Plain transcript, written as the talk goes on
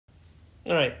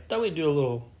All right, thought we'd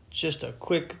do just a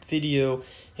quick video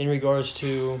in regards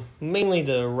to mainly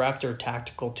the Raptor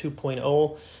Tactical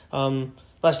 2.0.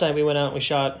 Last night we went out and we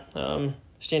shot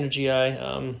standard GI,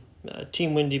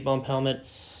 Team Windy bump helmet,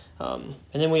 and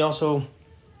then we also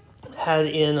had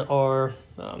in our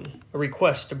a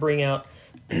request to bring out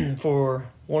for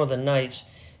one of the nights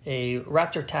a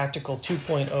Raptor Tactical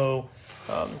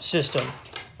 2.0 system.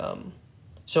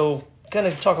 So kind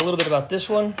of talk a little bit about this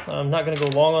one. I'm not going to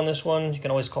go long on this one. You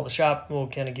can always call the shop. We'll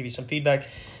kind of give you some feedback.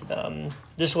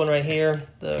 This one right here,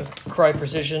 the Cry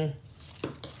Precision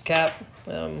cap.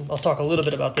 I'll talk a little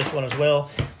bit about this one as well.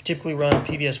 We typically run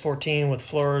PVS 14 with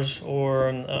floors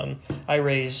or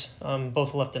I-rays,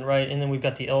 both left and right. And then we've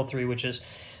got the L3, which is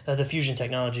the fusion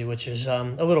technology, which is a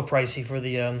little pricey for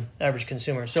the average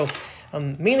consumer. So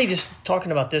mainly just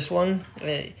talking about this one.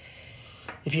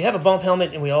 If you have a bump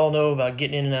helmet, and we all know about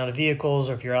getting in and out of vehicles,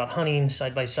 or if you're out hunting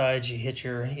side by side, you hit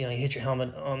your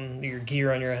helmet, your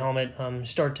gear on your helmet,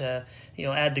 start to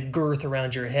add the girth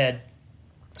around your head.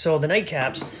 So the night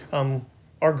caps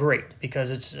are great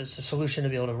because it's a solution to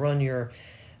be able to run your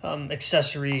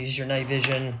accessories, your night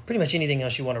vision, pretty much anything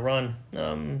else you want to run,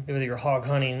 whether you're hog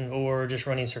hunting or just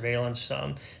running surveillance.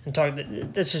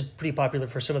 This is pretty popular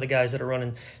for some of the guys that are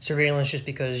running surveillance, just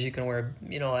because you can wear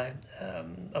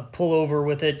a pullover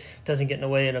with it, doesn't get in the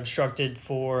way and obstructed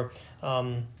for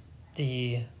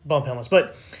the bump helmets.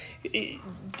 But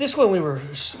this one we were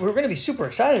going to be super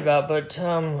excited about, but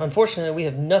unfortunately we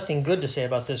have nothing good to say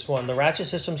about this one. The ratchet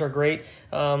systems are great.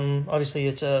 Obviously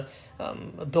it's a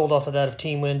build off of that of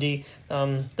Team Windy.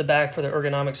 The back for the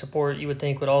ergonomic support you would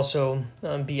think would also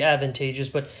be advantageous,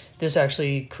 but this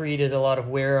actually created a lot of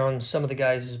wear on some of the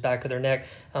guys' back of their neck.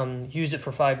 Used it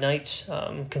for 5 nights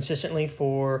consistently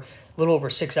for a little over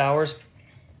 6 hours.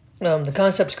 The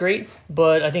concept's great,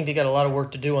 but I think they got a lot of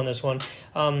work to do on this one,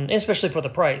 especially for the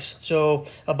price. So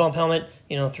a bump helmet,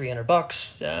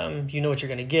 $300. You know what you're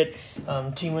going to get.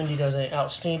 Team Windy does an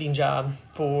outstanding job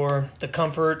for the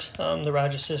comfort, the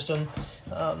ratchet system.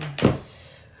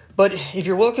 But if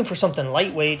you're looking for something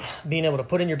lightweight, being able to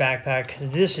put in your backpack,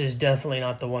 this is definitely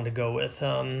not the one to go with.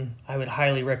 I would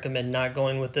highly recommend not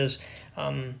going with this.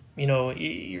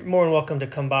 You're more than welcome to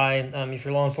come by. If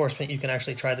you're law enforcement, you can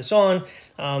actually try this on.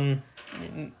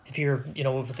 If you're,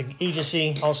 with the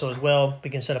agency also as well, we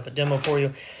can set up a demo for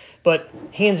you. But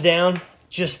hands down,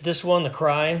 just this one, the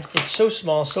Cry, it's so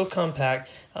small, so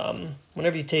compact.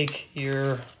 Whenever you take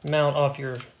your mount off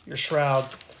your shroud,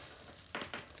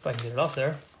 if I can get it off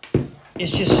there,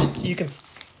 it's just, you can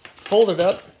fold it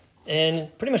up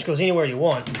and pretty much goes anywhere you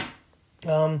want.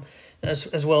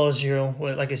 As well as,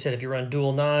 like I said, if you run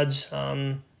dual nods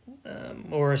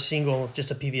or a single,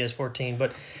 just a PVS 14.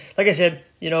 But like I said,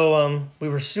 we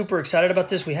were super excited about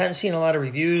this. We hadn't seen a lot of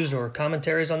reviews or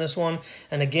commentaries on this one.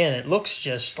 And again, it looks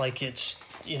just like it's,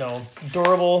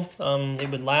 durable. It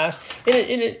would last.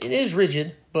 It is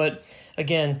rigid, but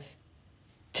again,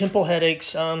 temple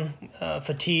headaches,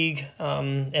 fatigue,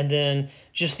 and then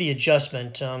just the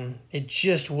adjustment. It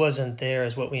just wasn't there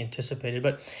as what we anticipated.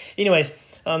 But anyways,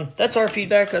 that's our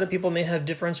feedback. Other people may have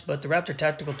difference, but the Raptor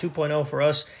Tactical 2.0 for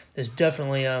us is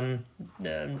definitely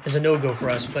is a no-go for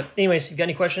us. But anyways, if you got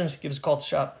any questions, give us a call at the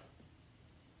shop.